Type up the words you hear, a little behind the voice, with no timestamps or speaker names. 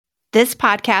This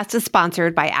podcast is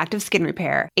sponsored by Active Skin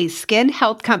Repair, a skin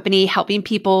health company helping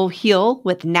people heal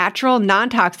with natural,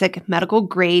 non-toxic,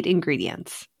 medical-grade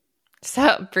ingredients.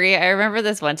 So, Brie, I remember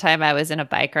this one time I was in a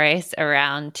bike race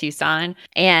around Tucson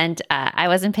and I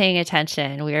wasn't paying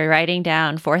attention. We were riding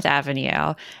down 4th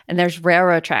Avenue and there's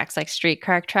railroad tracks, like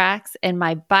streetcar tracks. And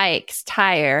my bike's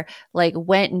tire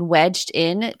went and wedged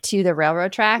in to the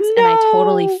railroad tracks and I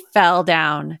totally fell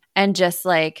down and just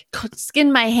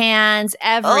skinned my hands,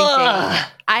 everything. Ugh.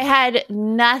 I had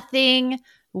nothing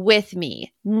with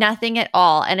me, nothing at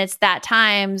all. And it's that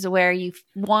times where you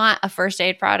want a first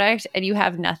aid product and you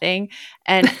have nothing.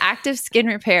 And Active Skin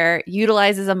Repair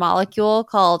utilizes a molecule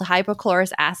called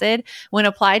hypochlorous acid. When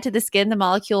applied to the skin, the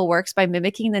molecule works by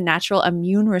mimicking the natural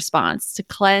immune response to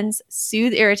cleanse,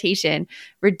 soothe irritation,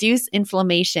 reduce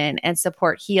inflammation, and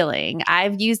support healing.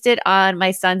 I've used it on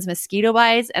my son's mosquito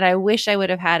bites, and I wish I would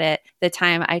have had it the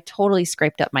time I totally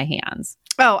scraped up my hands.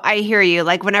 Oh, I hear you.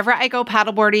 Whenever I go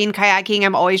paddleboarding, kayaking,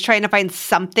 I'm always trying to find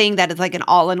something that is an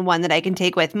all-in-one that I can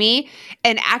take with me.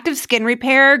 And Active Skin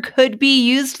Repair could be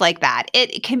used like that.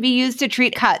 It can be used to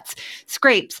treat cuts,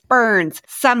 scrapes, burns,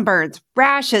 sunburns,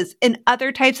 rashes, and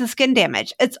other types of skin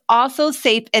damage. It's also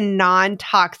safe and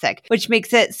non-toxic, which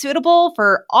makes it suitable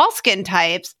for all skin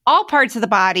types, all parts of the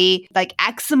body, like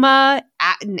eczema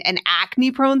and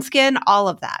acne-prone skin, all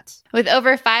of that. With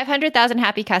over 500,000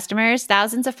 happy customers,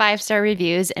 thousands of 5-star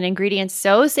reviews, and ingredients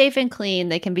so safe and clean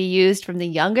they can be used from the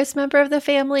youngest member of the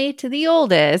family to the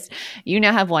oldest, you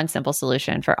now have one simple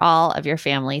solution for all of your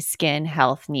family's skin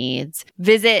health needs.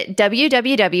 Visit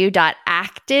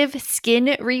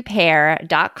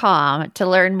www.activeskinrepair.com to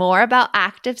learn more about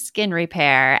Active Skin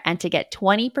Repair and to get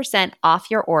 20%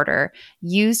 off your order.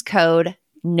 Use code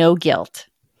NOGUILT.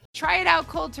 Try it out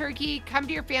cold turkey. Come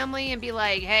to your family and be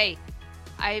like, hey,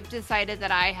 I've decided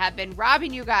that I have been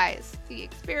robbing you guys the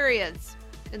experience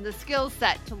and the skill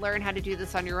set to learn how to do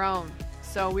this on your own.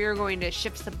 So we're going to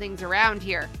shift some things around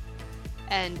here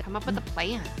and come up with a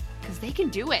plan because they can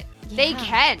do it. Yeah. They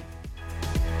can.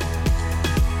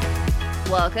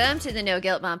 Welcome to the No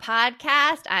Guilt Mom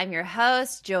podcast. I'm your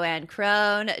host, Joanne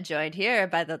Crone, joined here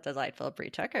by the delightful Brie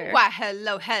Tucker. Why,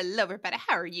 hello, everybody.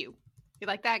 How are you? You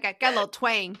like that? Got a little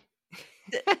twang.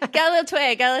 Got a little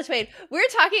twang. We're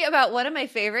talking about one of my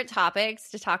favorite topics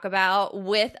to talk about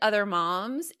with other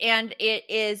moms, and it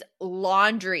is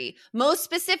laundry. Most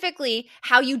specifically,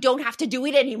 how you don't have to do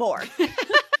it anymore.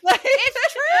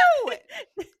 It's true.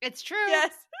 It's true.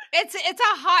 Yes. It's a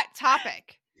hot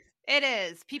topic. It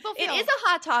is. It is a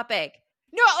hot topic.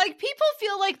 No, people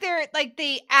feel like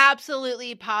they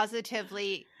absolutely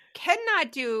positively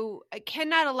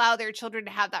cannot allow their children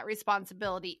to have that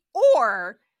responsibility,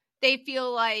 or they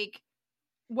feel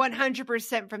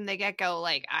 100% from the get-go,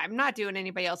 I'm not doing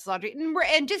anybody else's laundry.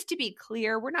 And just to be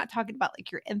clear, we're not talking about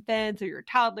your infants or your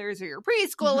toddlers or your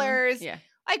preschoolers. Mm-hmm. Yeah.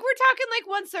 We're talking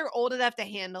once they're old enough to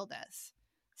handle this.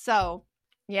 So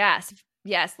yes.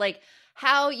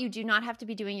 How you do not have to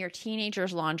be doing your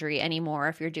teenager's laundry anymore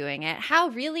if you're doing it. How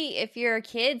really, if your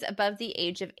kids above the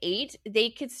age of 8, they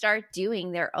could start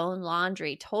doing their own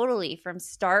laundry totally from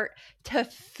start to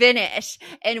finish.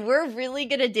 And we're really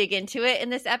going to dig into it in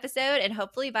this episode. And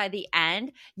hopefully by the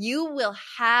end, you will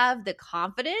have the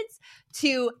confidence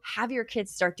to have your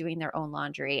kids start doing their own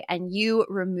laundry and you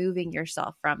removing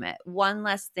yourself from it. One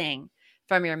less thing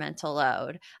from your mental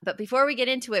load. But before we get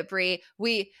into it, Brie,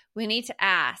 we need to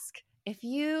ask, if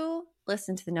you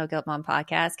listen to the No Guilt Mom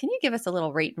podcast, can you give us a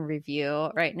little rate and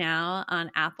review right now on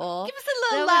Apple? Give us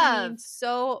a little that love. Would mean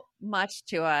so much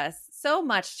to us,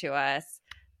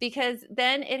 because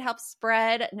then it helps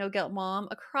spread No Guilt Mom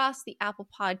across the Apple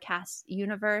Podcast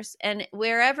universe. And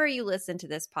wherever you listen to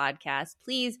this podcast,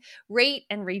 please rate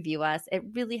and review us. It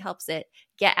really helps it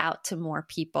get out to more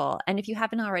people. And if you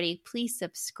haven't already, please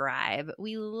subscribe.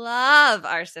 We love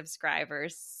our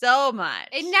subscribers so much.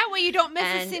 And that way you don't miss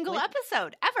a single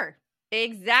episode ever.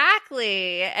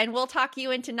 Exactly. And we'll talk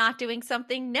you into not doing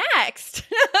something next.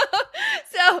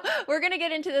 So we're going to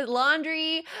get into the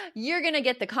laundry. You're going to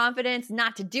get the confidence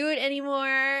not to do it anymore.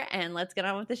 And let's get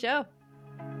on with the show.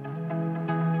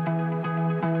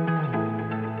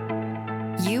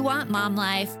 You want mom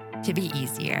life to be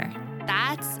easier.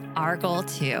 That's our goal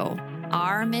too.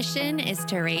 Our mission is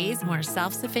to raise more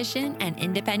self-sufficient and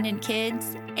independent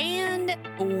kids, and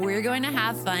we're going to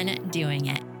have fun doing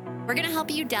it. We're going to help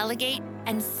you delegate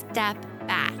and step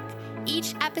back.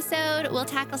 Each episode will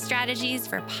tackle strategies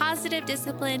for positive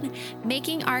discipline,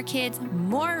 making our kids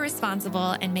more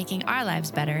responsible and making our lives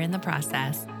better in the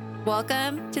process.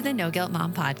 Welcome to the No Guilt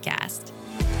Mom podcast.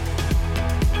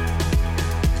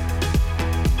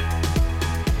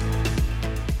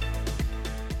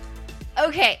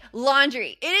 Okay,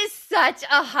 laundry. It is such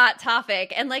a hot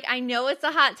topic. And like, I know it's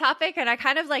a hot topic, and I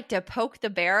kind of like to poke the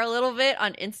bear a little bit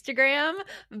on Instagram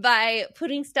by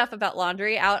putting stuff about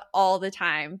laundry out all the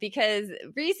time. Because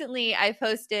recently I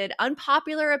posted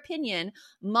unpopular opinion,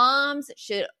 moms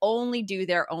should only do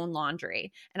their own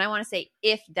laundry. And I want to say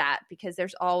if that, because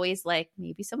there's always like,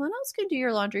 maybe someone else can do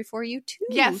your laundry for you too.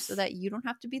 Yes. So that you don't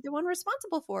have to be the one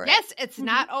responsible for it. Yes, it's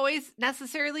not always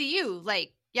necessarily you.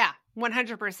 Like, yeah,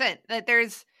 100%. That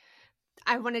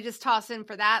I want to just toss in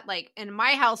for that. Like in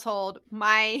my household,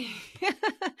 my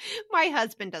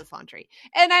husband does laundry.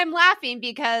 And I'm laughing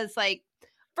because like,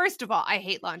 first of all, I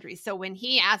hate laundry. So when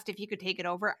he asked if he could take it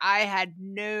over, I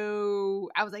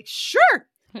was like, sure.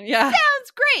 Yeah.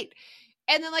 Sounds great.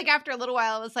 And then like after a little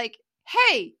while, I was like,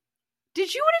 hey,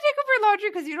 did you want to take over laundry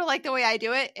because you don't like the way I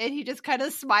do it? And he just kind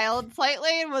of smiled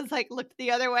slightly and was like, looked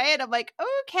the other way. And I'm like,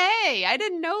 okay, I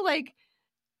didn't know like,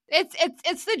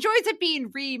 it's the joys of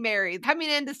being remarried, coming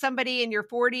into somebody in your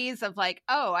 40s of like,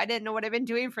 oh, I didn't know what I've been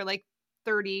doing for like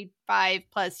 35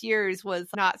 plus years was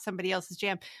not somebody else's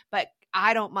jam. But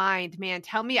I don't mind, man.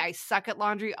 Tell me I suck at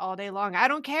laundry all day long. I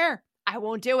don't care. I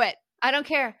won't do it. I don't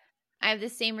care. I have the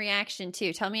same reaction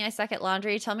too. Tell me I suck at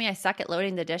laundry. Tell me I suck at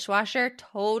loading the dishwasher.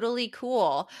 Totally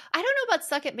cool. I don't know about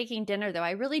suck at making dinner though.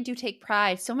 I really do take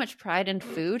so much pride in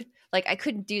food. Like I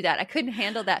couldn't do that. I couldn't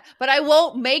handle that. But I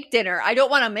won't make dinner. I don't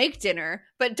want to make dinner.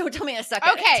 But don't tell me I suck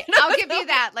at it. Okay, I'll give you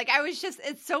that. Like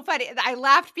it's so funny. I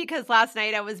laughed because last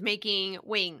night I was making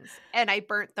wings and I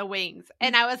burnt the wings.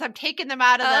 And I'm taking them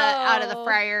out of the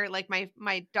fryer. Like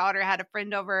my daughter had a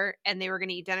friend over and they were going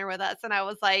to eat dinner with us. And I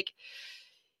was like,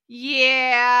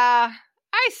 yeah,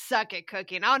 I suck at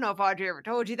cooking. I don't know if Audrey ever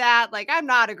told you that. Like, I'm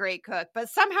not a great cook, but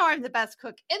somehow I'm the best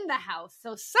cook in the house.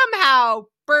 So somehow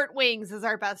burnt wings is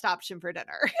our best option for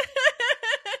dinner.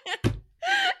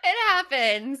 It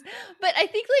happens. But I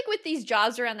think like with these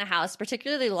jobs around the house,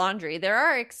 particularly laundry, there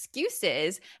are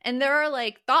excuses and there are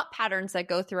like thought patterns that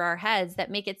go through our heads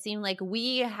that make it seem like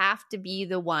we have to be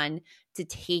the one to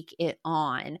take it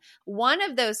on. One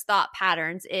of those thought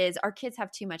patterns is our kids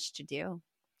have too much to do.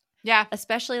 Yeah.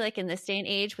 Especially like in this day and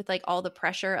age with like all the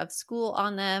pressure of school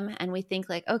on them. And we think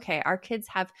like, okay, our kids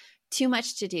have too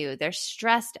much to do. They're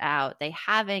stressed out. They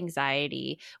have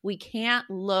anxiety. We can't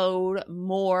load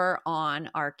more on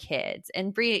our kids.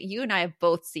 And Brie, you and I have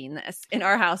both seen this in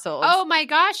our household. Oh my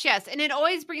gosh, yes. And it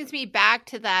always brings me back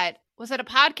to that. Was it a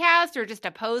podcast or just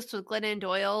a post with Glennon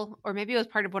Doyle? Or maybe it was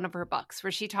part of one of her books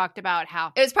where she talked about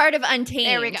how it was part of Untamed.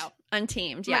 There we go.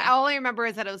 Untamed. Yeah. All I remember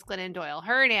is that it was Glennon Doyle,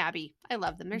 her and Abby. I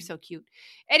love them. They're so cute.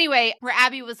 Anyway, where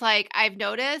Abby was like, I've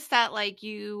noticed that like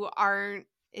you aren't,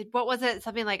 what was it?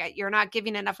 Something like you're not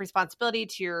giving enough responsibility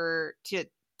to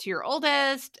your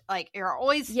oldest. Like you're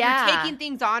taking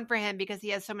things on for him because he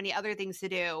has so many other things to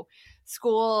do.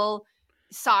 School,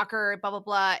 soccer, blah, blah,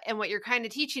 blah. And what you're kind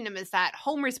of teaching him is that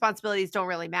home responsibilities don't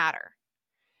really matter.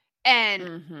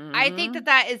 And I think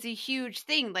that is a huge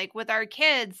thing. Like with our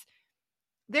kids,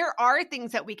 there are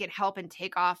things that we can help and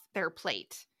take off their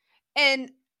plate.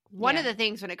 And one of the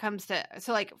things when it comes to,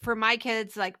 so like for my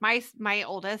kids, like my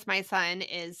oldest, my son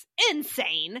is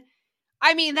insane.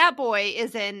 I mean, that boy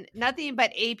is in nothing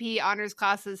but AP honors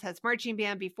classes, has marching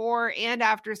band before and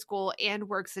after school and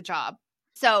works a job.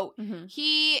 So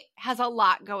he has a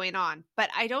lot going on, but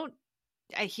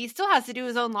he still has to do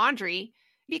his own laundry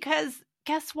because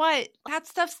guess what? That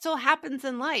stuff still happens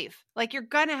in life. Like you're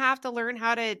going to have to learn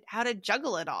how to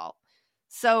juggle it all.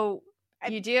 So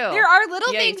you do. There are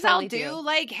little things totally I'll do.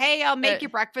 Like, hey, I'll make you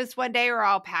breakfast one day or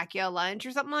I'll pack you a lunch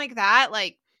or something like that.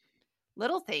 Like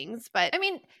little things, but I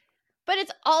mean, but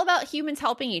it's all about humans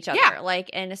helping each other. Yeah. Like,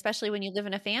 and especially when you live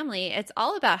in a family, it's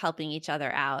all about helping each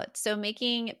other out. So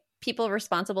making people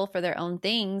responsible for their own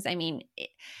things. I mean,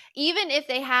 even if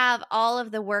they have all of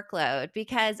the workload,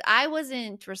 because I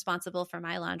wasn't responsible for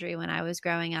my laundry when I was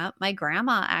growing up. My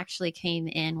grandma actually came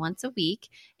in once a week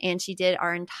and she did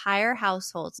our entire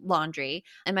household's laundry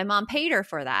and my mom paid her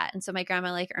for that. And so my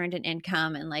grandma like earned an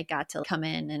income and like got to come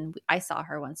in and I saw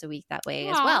her once a week that way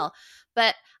as well.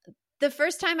 But the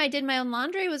first time I did my own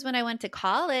laundry was when I went to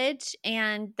college,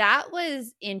 and that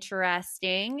was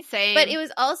interesting. Same. But it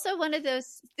was also one of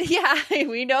those,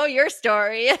 we know your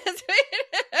story.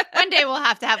 One day we'll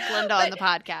have to have Glinda on the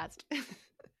podcast.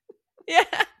 Yeah.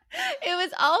 It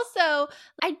was also,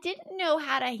 I didn't know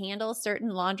how to handle certain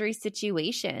laundry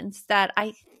situations that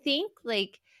I think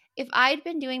like if I'd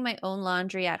been doing my own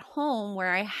laundry at home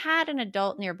where I had an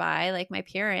adult nearby, like my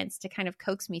parents, to kind of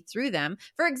coax me through them.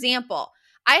 For example,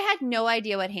 I had no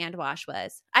idea what hand wash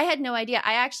was. I had no idea.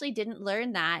 I actually didn't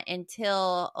learn that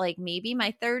until like maybe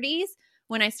my 30s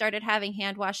when I started having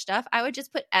hand wash stuff, I would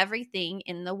just put everything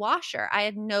in the washer. I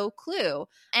had no clue.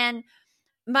 And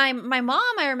my mom,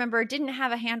 I remember, didn't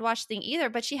have a hand wash thing either,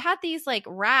 but she had these like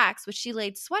racks which she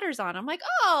laid sweaters on. I'm like,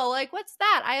 oh, like what's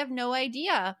that? I have no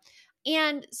idea.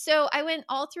 And so I went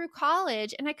all through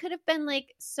college, and I could have been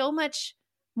like so much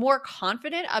more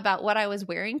confident about what I was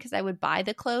wearing because I would buy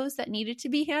the clothes that needed to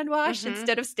be hand washed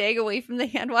instead of staying away from the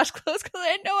hand wash clothes because I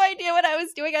had no idea what I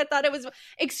was doing. I thought it was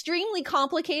extremely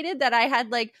complicated, that I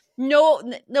had like no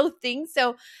thing.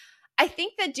 So I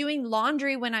think that doing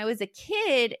laundry when I was a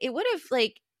kid, it would have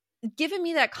like given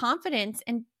me that confidence,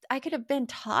 and I could have been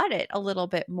taught it a little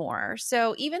bit more.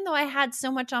 So even though I had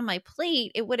so much on my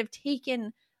plate, it would have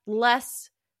taken less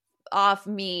off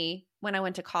me when I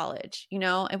went to college. You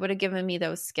know, it would have given me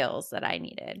those skills that I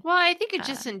needed. Well, I think it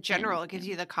just in general, it gives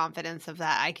you the confidence of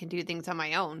that I can do things on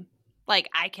my own. Like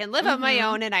I can live on my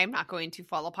own and I'm not going to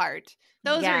fall apart.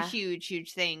 Those are huge,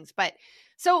 huge things. But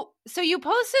so you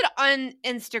posted on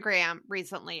Instagram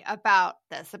recently about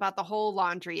this, about the whole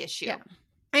laundry issue. Yeah.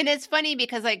 And it's funny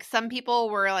because like some people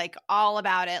were like all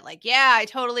about it. Like, yeah, I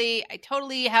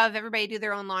totally have everybody do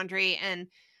their own laundry. And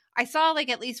I saw like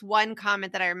at least one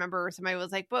comment that I remember where somebody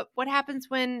was like, but what happens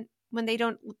when they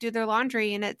don't do their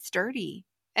laundry and it's dirty?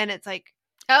 And it's like,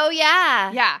 oh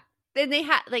yeah. yeah. Then they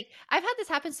had like, I've had this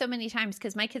happen so many times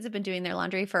because my kids have been doing their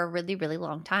laundry for a really, really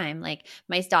long time. Like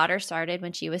my daughter started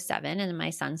when she was 7 and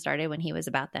my son started when he was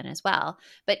about then as well.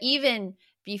 But even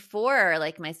before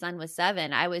like my son was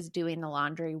 7, I was doing the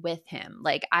laundry with him.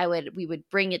 Like we would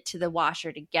bring it to the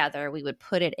washer together. We would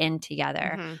put it in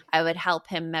together. I would help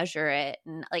him measure it.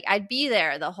 And like, I'd be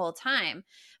there the whole time.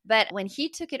 But when he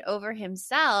took it over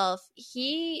himself,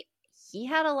 he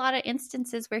had a lot of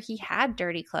instances where he had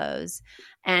dirty clothes,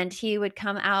 and he would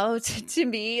come out to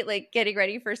me like getting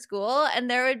ready for school, and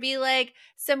there would be like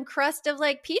some crust of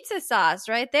like pizza sauce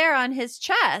right there on his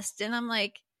chest. And I'm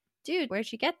like, dude,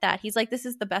 where'd you get that? He's like, this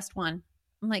is the best one.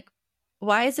 I'm like,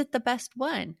 why is it the best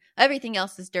one? Everything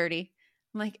else is dirty.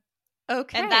 I'm like,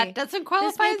 okay. And that doesn't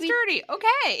qualify as dirty.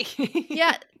 Okay.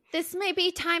 Yeah, this may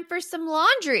be time for some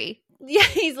laundry. Yeah,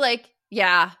 he's like,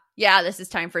 yeah, this is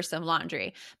time for some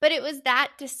laundry. But it was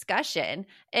that discussion,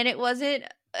 and it wasn't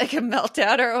like a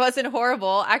meltdown or it wasn't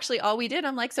horrible. Actually, all we did,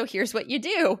 I'm like, so here's what you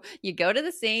do. You go to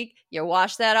the sink, you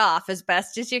wash that off as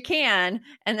best as you can.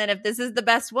 And then if this is the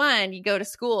best one, you go to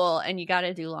school and you got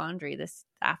to do laundry this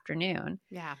afternoon.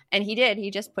 Yeah. And he did. He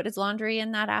just put his laundry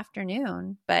in that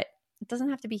afternoon, but it doesn't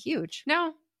have to be huge.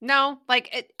 No,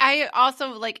 like I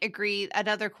also like agree.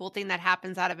 Another cool thing that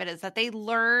happens out of it is that they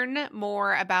learn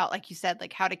more about, like you said,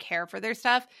 like how to care for their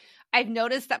stuff. I've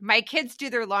noticed that my kids do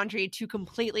their laundry to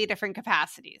completely different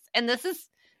capacities. And this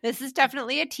is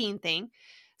definitely a teen thing.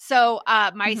 So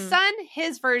my son,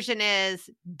 his version is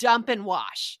dump and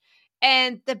wash.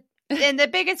 And the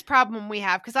biggest problem we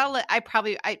have, because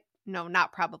I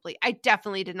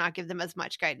definitely did not give them as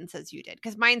much guidance as you did,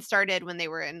 because mine started when they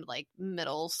were in like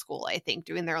middle school, I think,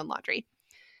 doing their own laundry.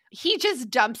 He just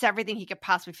dumps everything he could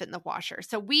possibly fit in the washer.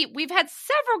 So we've had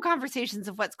several conversations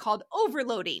of what's called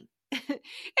overloading.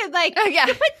 And like, you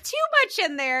put too much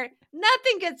in there,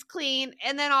 nothing gets clean.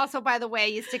 And then also, by the way,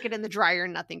 you stick it in the dryer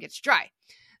and nothing gets dry.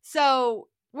 So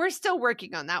we're still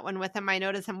working on that one with him. I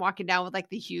notice him walking down with like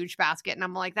the huge basket, and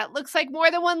I'm like, that looks like more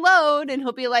than one load. And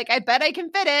he'll be like, I bet I can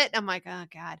fit it. And I'm like, oh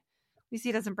God, at least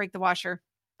he doesn't break the washer.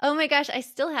 Oh my gosh, I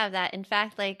still have that. In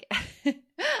fact, like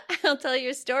I'll tell you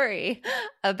a story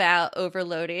about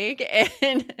overloading,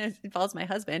 and it involves my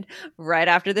husband right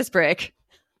after this break.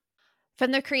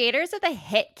 From the creators of the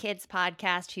hit kids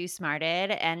podcast Who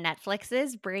Smarted and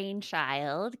Netflix's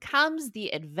Brainchild comes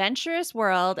the adventurous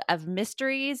world of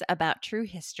mysteries about true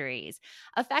histories,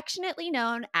 affectionately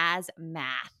known as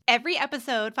math. Every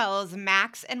episode follows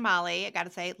Max and Molly. I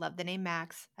gotta say, love the name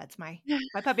Max. That's my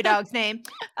puppy dog's name.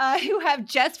 Who have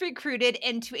just recruited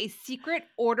into a secret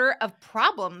order of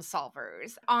problem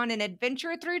solvers on an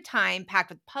adventure through time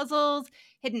packed with puzzles,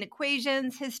 hidden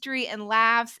equations, history, and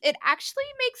laughs. It actually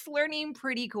makes learning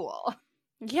pretty cool.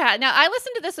 Yeah, now I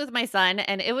listened to this with my son,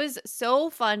 and it was so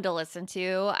fun to listen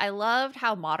to. I loved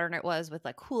how modern it was with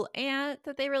like cool aunt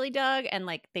that they really dug, and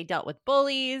like they dealt with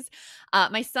bullies.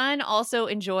 My son also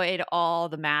enjoyed all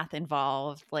the math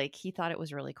involved. Like he thought it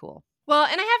was really cool. Well,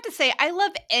 and I have to say, I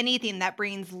love anything that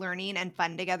brings learning and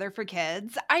fun together for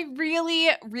kids. I really,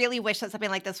 really wish that something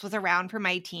like this was around for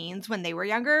my teens when they were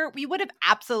younger. We would have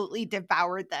absolutely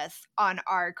devoured this on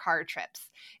our car trips.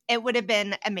 It would have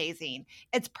been amazing.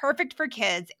 It's perfect for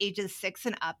kids ages 6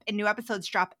 and up, and new episodes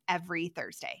drop every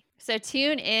Thursday. So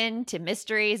tune in to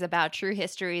Mysteries About True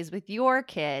Histories with your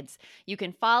kids. You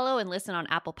can follow and listen on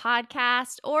Apple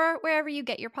Podcasts or wherever you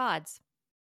get your pods.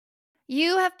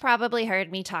 You have probably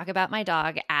heard me talk about my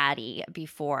dog, Addie,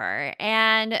 before.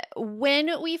 And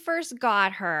when we first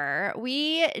got her,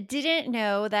 we didn't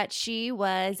know that she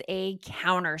was a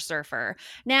counter surfer.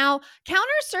 Now, counter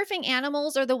surfing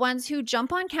animals are the ones who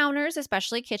jump on counters,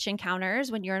 especially kitchen counters,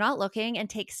 when you're not looking and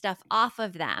take stuff off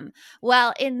of them.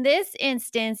 Well, in this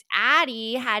instance,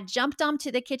 Addie had jumped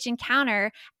onto the kitchen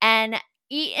counter and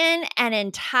eaten an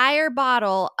entire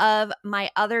bottle of my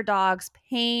other dog's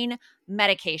pain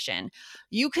medication.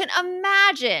 You can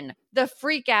imagine the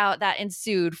freak out that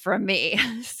ensued from me.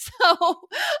 So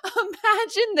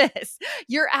imagine this.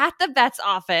 You're at the vet's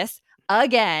office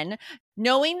again,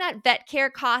 knowing that vet care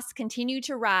costs continue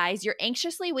to rise. You're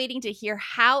anxiously waiting to hear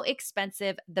how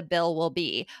expensive the bill will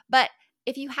be. But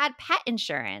if you had pet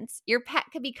insurance, your pet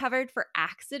could be covered for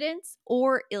accidents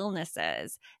or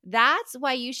illnesses. That's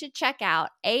why you should check out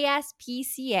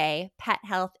ASPCA Pet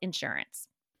Health Insurance.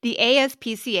 The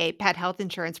ASPCA Pet Health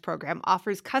Insurance Program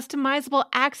offers customizable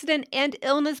accident and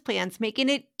illness plans, making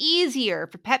it easier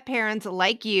for pet parents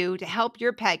like you to help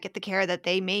your pet get the care that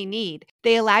they may need.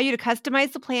 They allow you to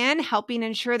customize the plan, helping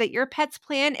ensure that your pet's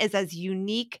plan is as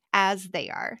unique as they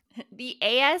are. The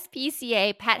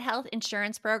ASPCA Pet Health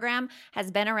Insurance Program has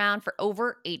been around for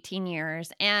over 18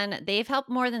 years, and they've helped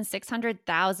more than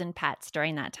 600,000 pets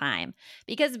during that time.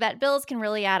 Because vet bills can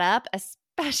really add up,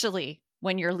 especially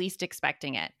when you're least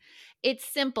expecting it. It's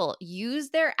simple.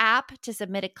 Use their app to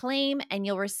submit a claim, and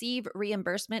you'll receive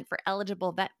reimbursement for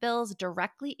eligible vet bills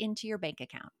directly into your bank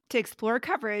account. To explore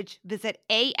coverage, visit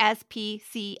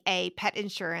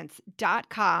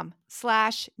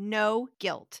aspcapetinsurance.com/no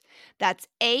guilt. That's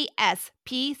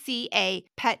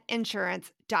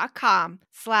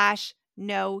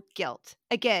aspcapetinsurance.com/no guilt.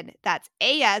 Again, that's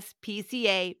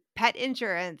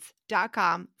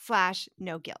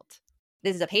aspcapetinsurance.com/no guilt.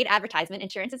 This is a paid advertisement.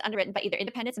 Insurance is underwritten by either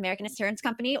Independence American Insurance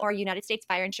Company or United States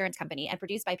Fire Insurance Company and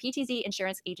produced by PTZ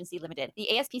Insurance Agency Limited. The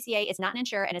ASPCA is not an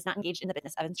insurer and is not engaged in the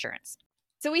business of insurance.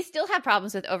 So we still have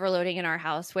problems with overloading in our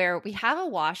house where we have a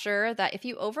washer that if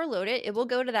you overload it, it will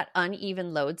go to that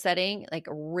uneven load setting like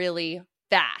really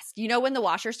fast. You know when the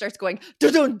washer starts going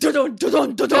dun dun dun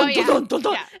dun dun dun dun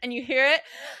dun, and you hear it,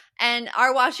 and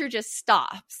our washer just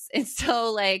stops. And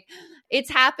so like it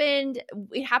happens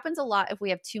a lot if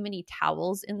we have too many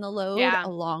towels in the load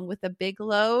along with a big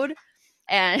load.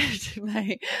 And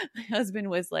my husband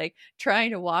was like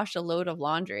trying to wash a load of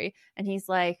laundry, and he's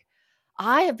like,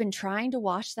 I have been trying to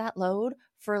wash that load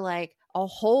for like a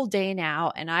whole day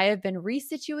now, and I have been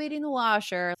resituating the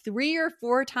washer 3 or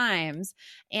 4 times.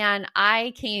 And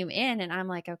I came in and I'm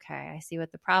like, okay, I see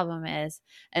what the problem is.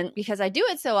 And because I do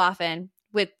it so often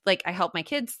with like, I help my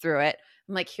kids through it.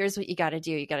 I'm like, here's what you got to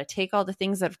do. You got to take all the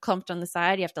things that have clumped on the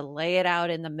side. You have to lay it out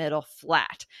in the middle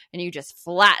flat, and you just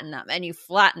flatten them and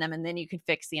then you can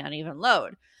fix the uneven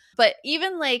load. But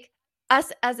even like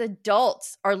us as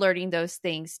adults are learning those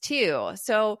things too.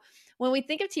 So when we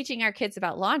think of teaching our kids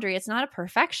about laundry, it's not a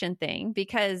perfection thing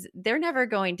because they're never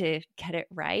going to get it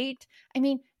right. I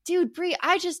mean, dude, Brie,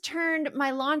 I just turned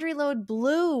my laundry load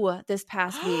blue this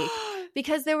past week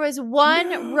because there was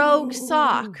one rogue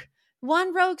sock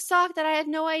that I had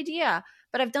no idea.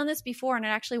 But I've done this before and it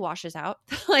actually washes out.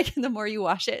 Like the more you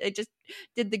wash it, it just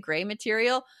did the gray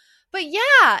material. But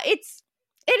yeah, it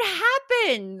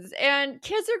happens, and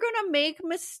kids are going to make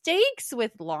mistakes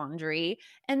with laundry,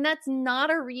 and that's not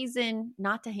a reason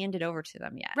not to hand it over to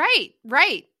them yet.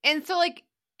 Right. And so like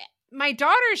my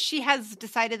daughter, she has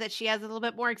decided that she has a little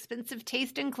bit more expensive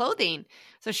taste in clothing.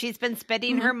 So she's been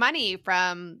spending her money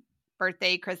from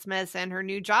birthday, Christmas, and her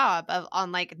new job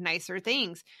on like nicer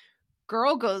things.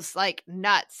 Girl goes like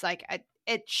nuts. Like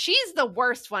she's the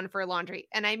worst one for laundry.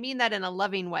 And I mean that in a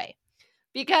loving way.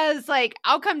 Because like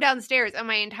I'll come downstairs and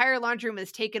my entire laundry room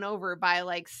is taken over by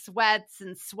like sweats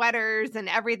and sweaters and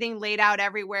everything laid out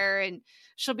everywhere. And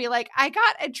she'll be like, I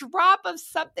got a drop of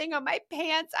something on my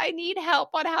pants. I need help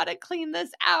on how to clean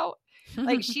this out.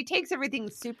 Like she takes everything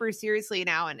super seriously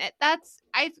now. And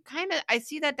I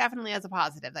see that definitely as a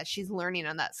positive that she's learning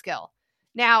on that skill.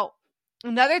 Now,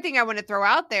 another thing I want to throw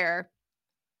out there,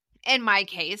 in my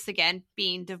case, again,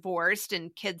 being divorced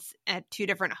and kids at 2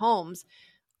 different homes,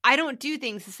 I don't do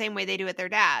things the same way they do at their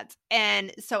dad's.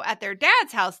 And so at their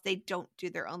dad's house, they don't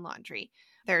do their own laundry.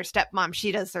 Their stepmom,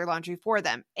 she does their laundry for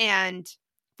them and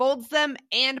folds them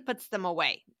and puts them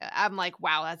away. I'm like,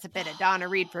 wow, that's a bit of Donna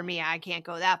Reed for me. I can't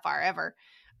go that far ever.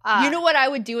 You know what I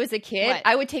would do as a kid? What?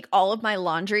 I would take all of my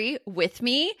laundry with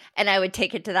me and I would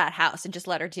take it to that house and just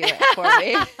let her do it for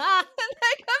me. But I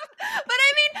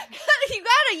mean, you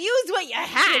got to use what you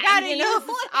have. You got to use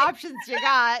the options you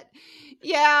got.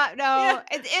 Yeah, no,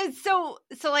 it's so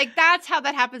like that's how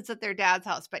that happens at their dad's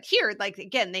house. But here, like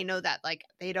again, they know that like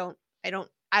I don't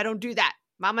do that.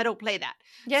 Mama don't play that.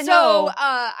 Yeah, So no.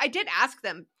 I did ask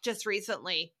them just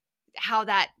recently how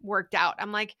that worked out.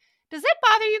 I'm like, does it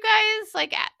bother you guys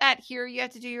like that here you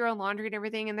have to do your own laundry and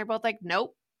everything? And they're both like,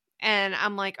 nope. And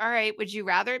I'm like, all right, would you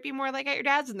rather it be more like at your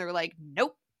dad's? And they're like,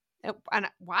 nope. And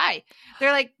why?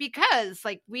 They're like, because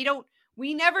like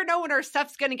we never know when our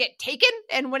stuff's going to get taken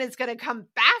and when it's going to come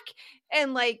back.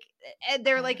 And like, and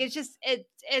they're like, it's just,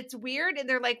 it's weird. And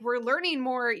they're like, we're learning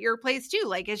more at your place too.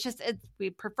 Like, it's just,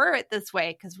 we prefer it this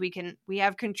way because we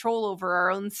have control over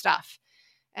our own stuff.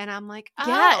 And I'm like, oh.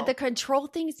 Yeah, the control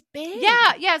thing's big.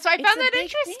 Yeah. So I found that big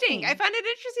interesting. thing. I found it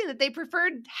interesting that they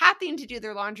preferred having to do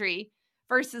their laundry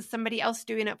versus somebody else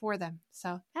doing it for them.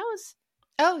 So that was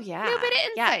yeah. a little bit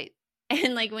of insight.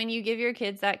 And like when you give your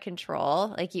kids that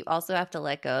control, like you also have to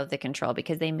let go of the control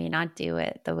because they may not do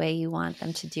it the way you want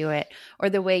them to do it or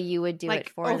the way you would do like it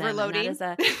for overloading.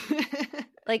 them.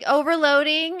 Like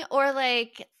overloading or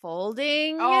like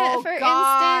folding, oh for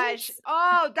gosh. instance.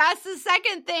 Oh, that's the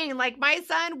second thing. Like my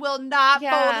son will not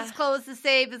fold his clothes to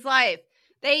save his life.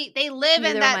 They live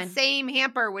in that same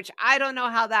hamper, which I don't know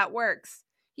how that works.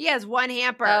 He has one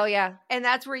hamper. Oh yeah. And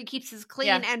that's where he keeps his clean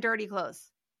and dirty clothes.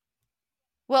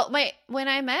 Well, when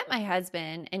I met my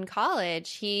husband in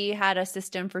college, he had a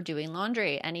system for doing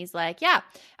laundry. And he's like, yeah,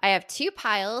 I have 2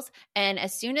 piles. And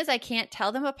as soon as I can't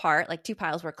tell them apart, like 2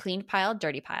 piles were clean pile,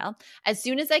 dirty pile. As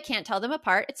soon as I can't tell them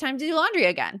apart, it's time to do laundry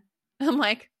again. I'm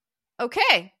like,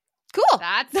 okay, cool.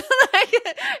 That's like,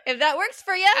 if that works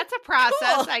for you. That's a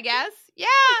process, cool. I guess. Yeah.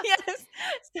 Yes.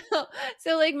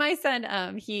 So like my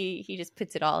son, he just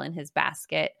puts it all in his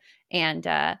basket. And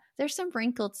there's some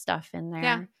wrinkled stuff in there.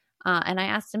 Yeah. And I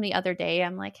asked him the other day,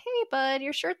 I'm like, hey, bud,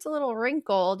 your shirt's a little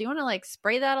wrinkled. Do you want to like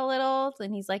spray that a little?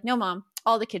 And he's like, no, Mom,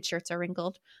 all the kids' shirts are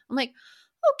wrinkled. I'm like,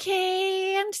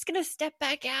 okay, I'm just going to step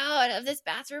back out of this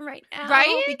bathroom right now.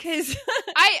 Right? Because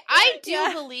I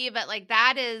do believe that like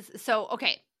that is so,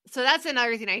 okay. So that's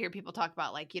another thing I hear people talk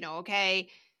about. Like, you know, okay,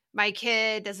 my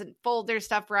kid doesn't fold their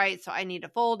stuff right, so I need to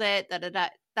fold it.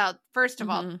 Now, first of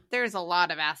all, there's a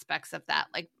lot of aspects of that.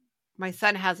 Like, my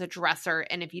son has a dresser,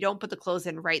 and if you don't put the clothes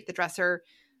in right, the dresser,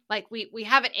 like we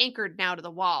have it anchored now to the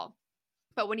wall.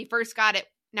 But when he first got it,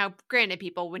 now granted,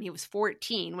 people, when he was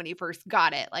 14, when he first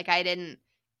got it, like I didn't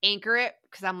anchor it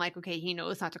because I'm like, okay, he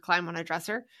knows not to climb on a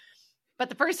dresser. But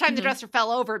the first time the dresser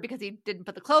fell over because he didn't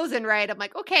put the clothes in right, I'm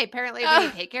like, okay, apparently we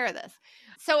need to take care of this.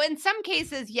 So in some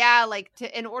cases, yeah, like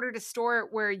in order to store it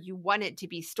where you want it to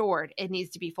be stored, it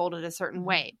needs to be folded a certain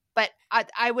way. But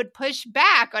I would push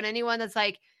back on anyone that's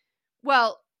like,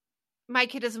 well, my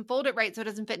kid doesn't fold it right, so it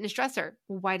doesn't fit in his dresser.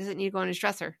 Well, why does it need to go in his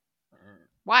dresser?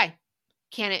 Why?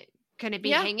 Can it be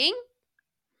hanging?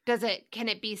 Can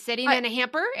it be sitting in a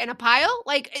hamper in a pile?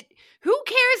 Like, who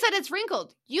cares that it's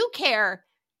wrinkled? You care,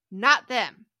 not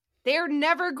them. They're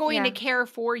never going to care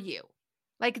for you.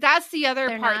 Like, that's the other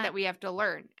part that we have to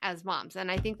learn as moms. And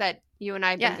I think that you and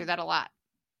I have been through that a lot.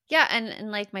 Yeah,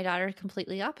 and like my daughter,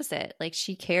 completely opposite. Like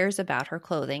she cares about her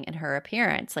clothing and her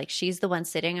appearance. Like she's the one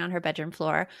sitting on her bedroom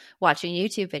floor watching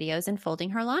YouTube videos and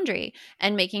folding her laundry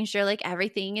and making sure like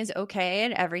everything is okay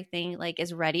and everything like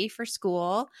is ready for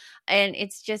school. And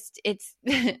it's just it's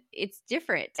it's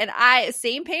different. And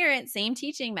same parent, same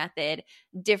teaching method,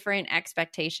 different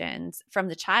expectations from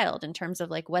the child in terms of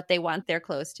like what they want their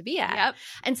clothes to be at. Yep.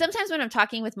 And sometimes when I'm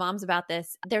talking with moms about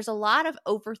this, there's a lot of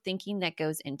overthinking that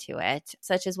goes into it,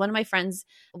 such as one of my friends,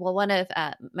 one of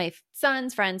my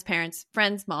son's friends, parents,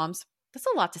 friends, moms. That's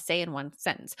a lot to say in one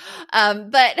sentence.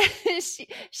 But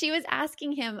she was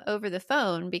asking him over the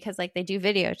phone because like they do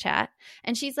video chat.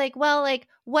 And she's like, well, like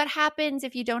what happens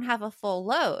if you don't have a full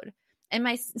load? And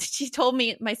she told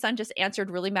me my son just answered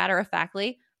really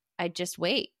matter-of-factly, I just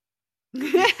wait. and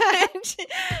she's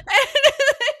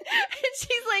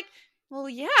like, well,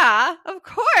 yeah, of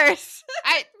course.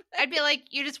 I'd be like,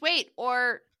 you just wait.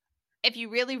 Or if you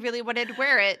really, really wanted to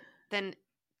wear it, then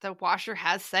the washer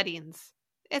has settings.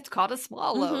 It's called a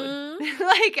small load.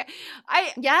 Like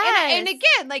and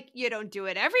again, like you don't do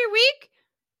it every week.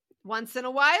 Once in a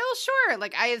while, sure.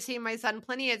 Like I have seen my son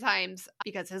plenty of times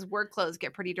because his work clothes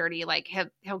get pretty dirty. Like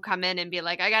he'll come in and be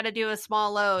like, I got to do a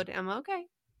small load. I'm okay,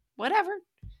 whatever.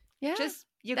 Yeah, just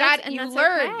you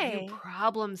learn, you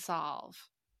problem solve.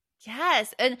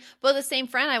 Yes. And well, the same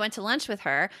friend, I went to lunch with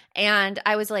her and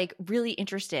I was like really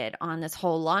interested on this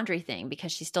whole laundry thing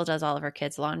because she still does all of her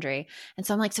kids' laundry. And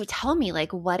so I'm like, so tell me,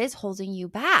 like, what is holding you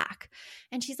back?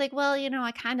 And she's like, well, you know, I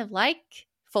kind of like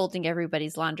folding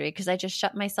everybody's laundry because I just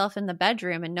shut myself in the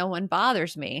bedroom and no one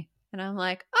bothers me. And I'm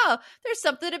like, oh, there's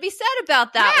something to be said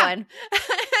about that one.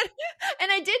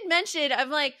 And I did mention, I'm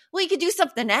like, well, you could do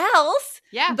something else.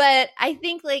 Yeah. But I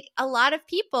think like a lot of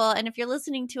people, and if you're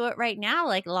listening to it right now,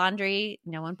 like laundry,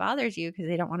 no one bothers you because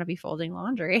they don't want to be folding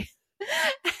laundry.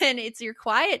 And it's your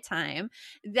quiet time.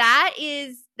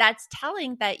 That's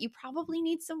telling that you probably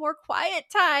need some more quiet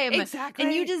time. Exactly.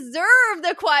 And you deserve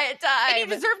the quiet time. And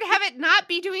you deserve to have it not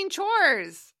be doing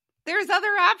chores. There's other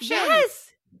options.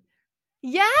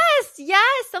 Yes.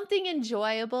 Something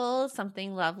enjoyable,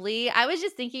 something lovely. I was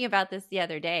just thinking about this the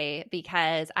other day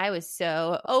because I was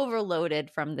so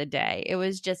overloaded from the day. It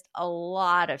was just a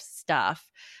lot of stuff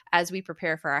as we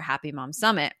prepare for our Happy Mom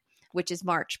Summit, which is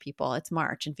March, people. It's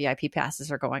March and VIP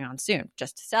passes are going on soon,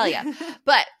 just to tell you.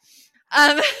 But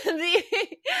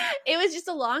it was just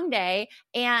a long day.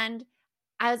 And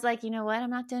I was like, you know what? I'm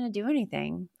not going to do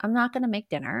anything. I'm not going to make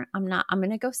dinner. I'm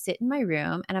going to go sit in my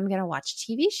room and I'm going to watch a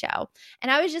TV show. And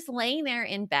I was just laying there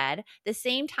in bed the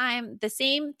same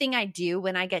thing I do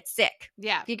when I get sick.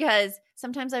 Yeah. Because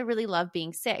sometimes I really love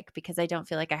being sick because I don't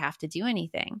feel like I have to do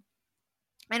anything.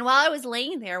 And while I was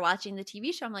laying there watching the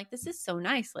TV show, I'm like, this is so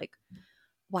nice. Like,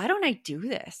 why don't I do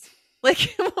this?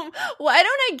 Like, why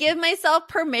don't I give myself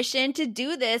permission to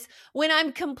do this when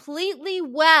I'm completely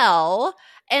well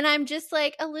and I'm just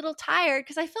like a little tired?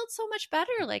 Because I felt so much better.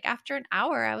 Like after an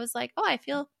hour, I was like, oh, I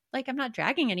feel like I'm not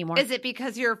dragging anymore. Is it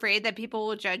because you're afraid that people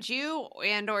will judge you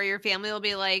or your family will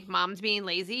be like, mom's being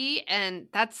lazy? And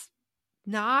forget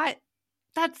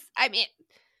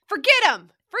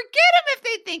them. Forget them if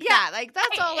they think that. Like,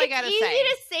 that's all I got to say. It's easy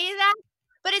to say that.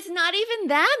 But it's not even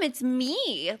them. It's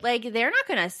me. Like, they're not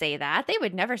going to say that. They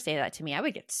would never say that to me. I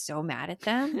would get so mad at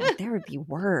them. Like, there would be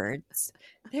words.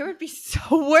 There would be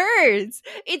words.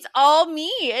 It's all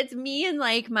me. It's me and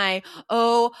like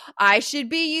I should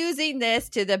be using this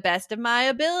to the best of my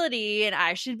ability and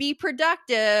I should be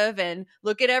productive and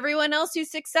look at everyone else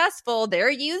who's successful. They're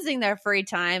using their free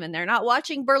time and they're not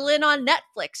watching Berlin on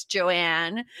Netflix,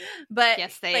 Joanne. But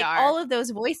yes, they are. All of those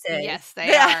voices. Yes,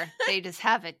 they are. They just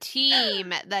have a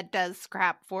team that does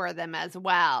scrap for them as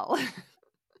well.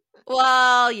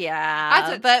 Well,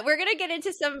 yeah. But we're going to get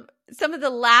into some of the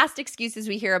last excuses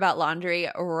we hear about laundry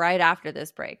right after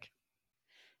this break.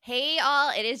 Hey,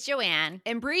 all, it is Joanne.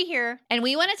 And Bree here. And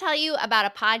we want to tell you about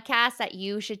a podcast that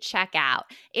you should check out.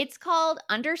 It's called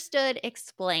Understood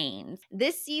Explains.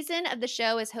 This season of the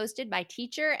show is hosted by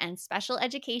teacher and special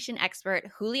education expert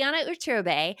Juliana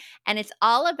Urturbe, and it's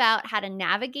all about how to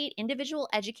navigate individual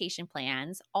education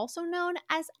plans, also known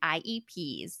as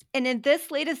IEPs. And in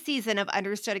this latest season of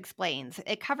Understood Explains,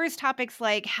 it covers topics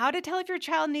like how to tell if your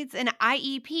child needs an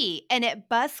IEP, and it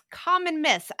busts common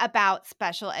myths about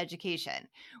special education.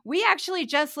 We actually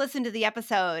just listened to the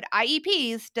episode,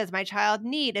 IEPs, Does My Child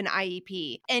Need an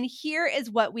IEP? And here is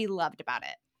what we loved about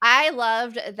it. I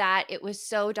loved that it was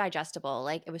so digestible.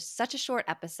 Like, it was such a short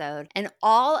episode, and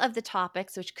all of the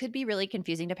topics, which could be really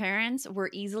confusing to parents,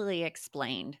 were easily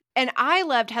explained. And I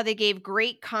loved how they gave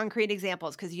great concrete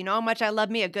examples because you know how much I love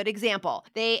me a good example.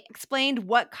 They explained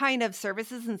what kind of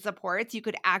services and supports you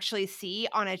could actually see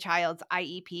on a child's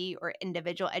IEP or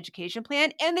individual education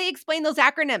plan. And they explained those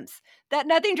acronyms. That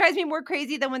nothing drives me more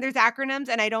crazy than when there's acronyms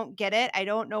and I don't get it. I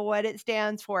don't know what it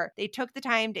stands for. They took the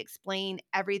time to explain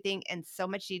everything in so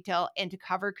much detail and to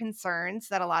cover concerns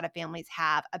that a lot of families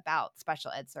have about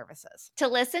special ed services. To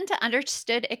listen to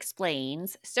Understood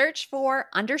Explains, search for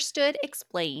Understood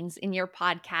Explains in your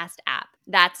podcast app.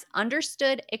 That's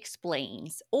Understood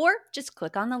Explains, or just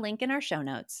click on the link in our show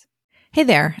notes. Hey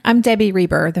there, I'm Debbie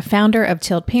Reber, the founder of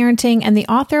Tilt Parenting and the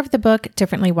author of the book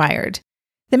Differently Wired.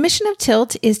 The mission of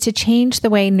Tilt is to change the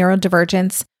way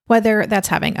neurodivergence, whether that's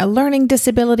having a learning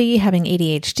disability, having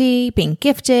ADHD, being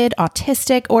gifted,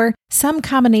 autistic, or some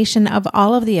combination of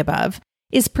all of the above,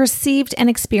 is perceived and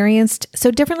experienced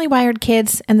so differently wired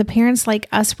kids and the parents like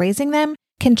us raising them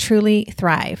can truly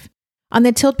thrive. On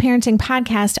the Tilt Parenting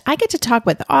podcast, I get to talk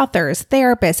with authors,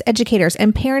 therapists, educators,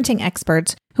 and parenting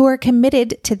experts who are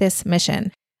committed to this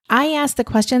mission. I ask the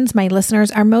questions my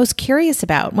listeners are most curious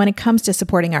about when it comes to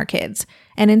supporting our kids.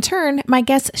 And in turn, my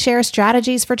guests share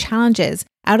strategies for challenges,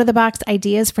 out-of-the-box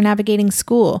ideas for navigating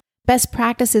school, best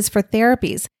practices for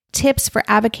therapies, tips for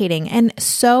advocating, and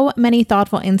so many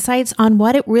thoughtful insights on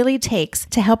what it really takes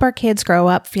to help our kids grow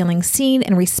up feeling seen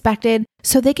and respected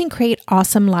so they can create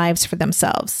awesome lives for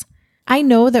themselves. I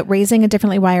know that raising a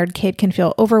differently wired kid can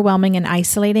feel overwhelming and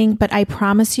isolating, but I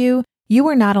promise you, you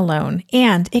are not alone,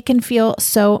 and it can feel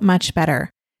so much better.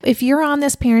 If you're on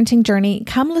this parenting journey,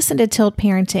 come listen to Tilt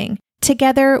Parenting.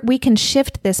 Together, we can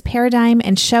shift this paradigm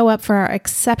and show up for our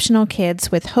exceptional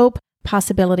kids with hope,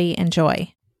 possibility, and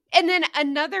joy. And then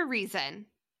another reason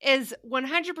is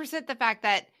 100% the fact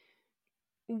that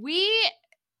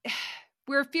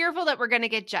we're fearful that we're going to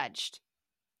get judged,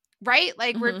 right?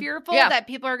 Like we're fearful that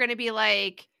people are going to be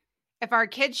like, if our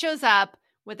kid shows up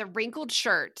with a wrinkled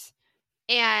shirt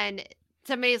and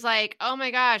somebody's like, oh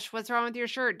my gosh, what's wrong with your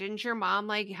shirt? Didn't your mom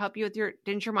help you with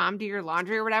didn't your mom do your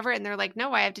laundry or whatever? And they're like,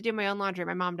 no, I have to do my own laundry.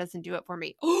 My mom doesn't do it for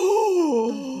me.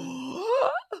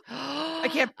 I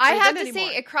can't. I have to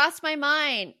say, it crossed my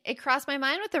mind. It crossed my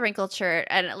mind with the wrinkled shirt.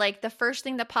 And like the first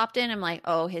thing that popped in, I'm like,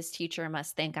 oh, his teacher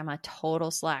must think I'm a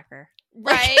total slacker.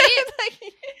 Right?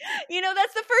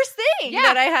 That's the first thing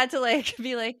that I had to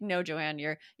be like, no, Joanne,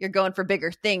 you're going for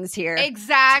bigger things here.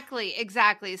 Exactly.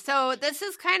 So this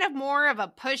is kind of more of a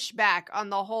pushback on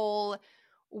the whole,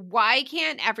 why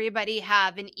can't everybody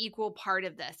have an equal part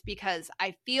of this? Because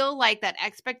I feel like that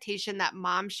expectation that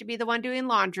mom should be the one doing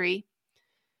laundry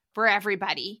for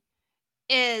everybody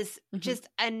is just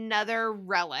another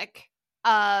relic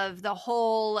of the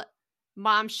whole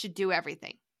mom should do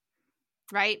everything.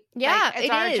 Right? Yeah, it's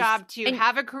our job to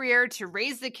have a career, to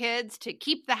raise the kids, to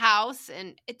keep the house.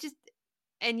 And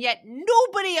and yet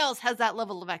nobody else has that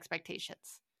level of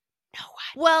expectations. No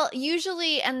one. Well,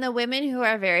 usually, and the women who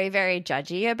are very, very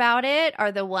judgy about it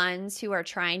are the ones who are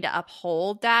trying to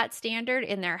uphold that standard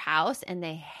in their house, and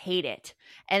they hate it.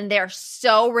 And they're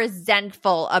so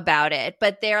resentful about it.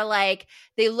 But they're like,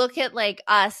 they look at like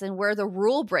us, and we're the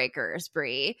rule breakers,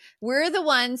 Brie. We're the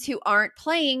ones who aren't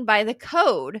playing by the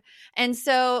code. And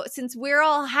so since we're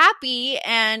all happy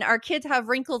and our kids have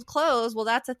wrinkled clothes, well,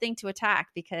 that's a thing to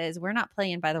attack because we're not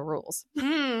playing by the rules.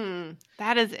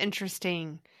 That is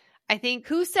interesting. I think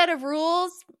whose set of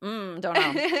rules? Don't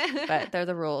know, but they're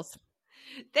the rules.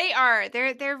 They are.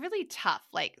 They're really tough.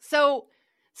 So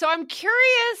I'm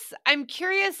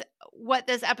curious what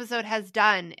this episode has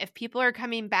done. If people are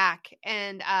coming back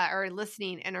and are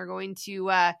listening and are going to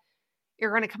you're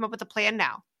going to come up with a plan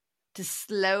now to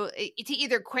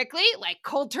either quickly, like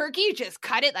cold turkey, just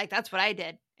cut it. Like that's what I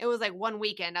did. It was like one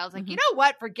weekend. I was like, you know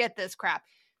what? Forget this crap.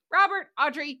 Robert,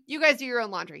 Audrey, you guys do your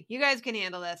own laundry. You guys can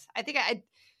handle this. I think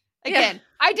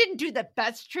I didn't do the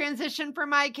best transition for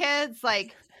my kids.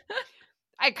 Like,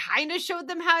 I kind of showed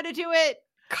them how to do it,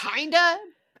 kind of.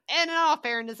 And in all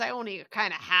fairness, I only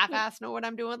kind of half-ass know what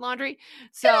I'm doing with laundry.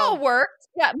 So it all worked.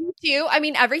 Yeah, me too. I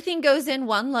mean, everything goes in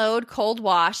one load, cold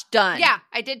wash, done. Yeah,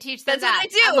 I did teach them that.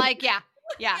 That's what I do. I'm like,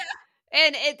 yeah.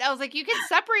 And I was like, you can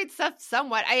separate stuff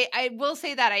somewhat. I will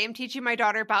say that I am teaching my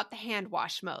daughter about the hand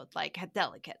wash mode, like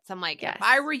delicates. I'm like, if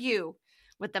I were you,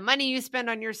 with the money you spend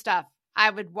on your stuff, I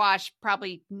would wash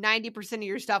probably 90% of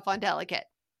your stuff on delicate.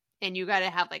 And you got to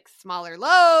have like smaller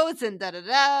loads and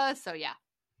da-da-da. So yeah.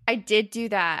 I did do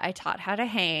that. I taught how to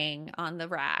hang on the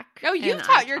rack. Oh, you've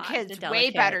taught your kids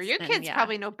way better. Your kids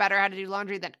probably know better how to do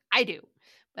laundry than I do.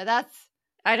 But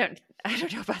I don't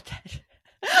know about that.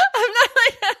 I'm not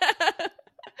like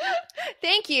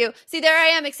Thank you. See, there I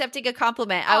am accepting a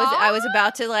compliment. I was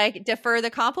about to like defer the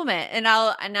compliment, and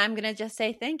I'm gonna just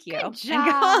say thank you. Good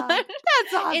job.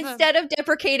 That's awesome. Instead of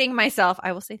deprecating myself,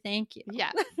 I will say thank you.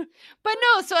 Yeah. But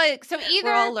no, so either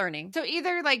we're all learning. So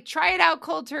either like try it out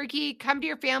cold turkey, come to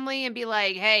your family and be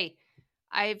like, hey,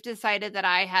 I've decided that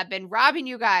I have been robbing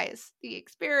you guys the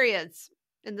experience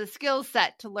and the skill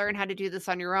set to learn how to do this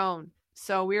on your own.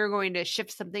 So we are going to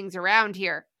shift some things around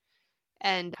here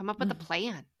and come up with a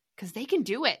plan. Because they can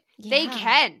do it. Yeah. They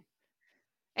can.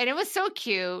 And it was so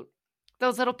cute.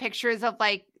 Those little pictures of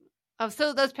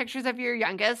those pictures of your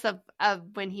youngest of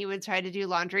when he would try to do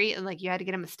laundry and like you had to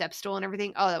get him a step stool and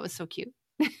everything. Oh, that was so cute.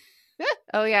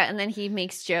 Oh, yeah. And then he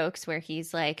makes jokes where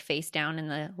he's like face down in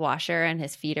the washer and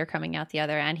his feet are coming out the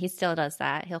other end. He still does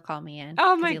that. He'll call me in.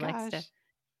 Oh, my gosh.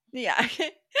 Yeah,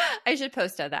 I should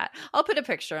post on that. I'll put a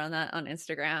picture on that on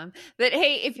Instagram. But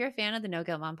hey, if you're a fan of the No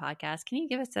Guilt Mom podcast, can you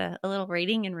give us a little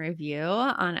rating and review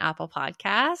on Apple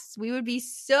Podcasts? We would be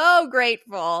so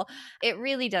grateful. It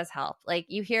really does help. Like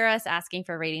you hear us asking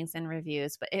for ratings and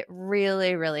reviews, but it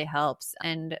really, really helps.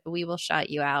 And we will shout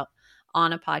you out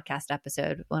on a podcast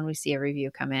episode when we see a review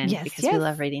come in because we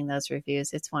love reading those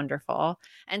reviews. It's wonderful.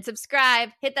 And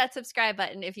subscribe. Hit that subscribe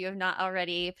button if you have not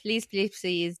already. Please, please,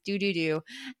 please do.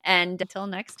 And until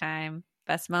next time,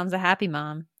 best mom's a happy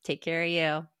mom. Take care of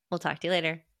you. We'll talk to you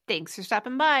later. Thanks for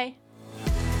stopping by.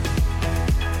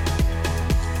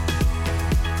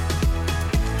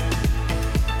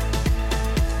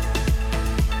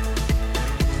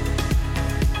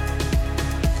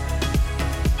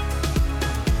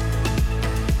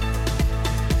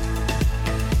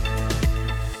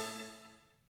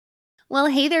 Well,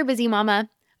 hey there, busy mama.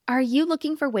 Are you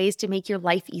looking for ways to make your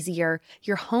life easier,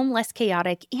 your home less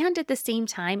chaotic, and at the same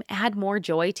time add more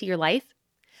joy to your life?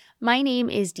 My name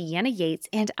is Deanna Yates,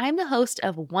 and I'm the host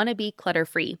of Wanna Be Clutter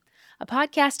Free, a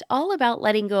podcast all about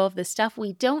letting go of the stuff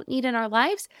we don't need in our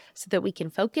lives so that we can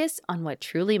focus on what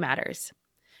truly matters.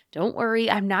 Don't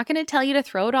worry, I'm not going to tell you to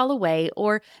throw it all away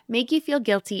or make you feel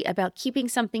guilty about keeping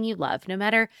something you love, no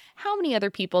matter how many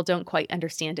other people don't quite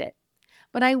understand it.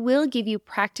 But I will give you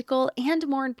practical and,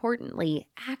 more importantly,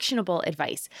 actionable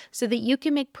advice so that you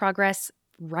can make progress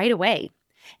right away.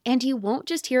 And you won't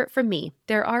just hear it from me.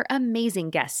 There are amazing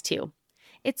guests too.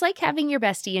 It's like having your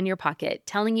bestie in your pocket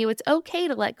telling you it's okay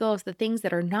to let go of the things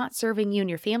that are not serving you and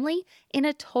your family in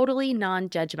a totally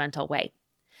non-judgmental way.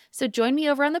 So join me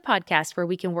over on the podcast where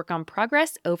we can work on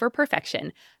progress over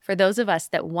perfection for those of us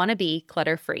that want to be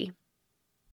clutter-free.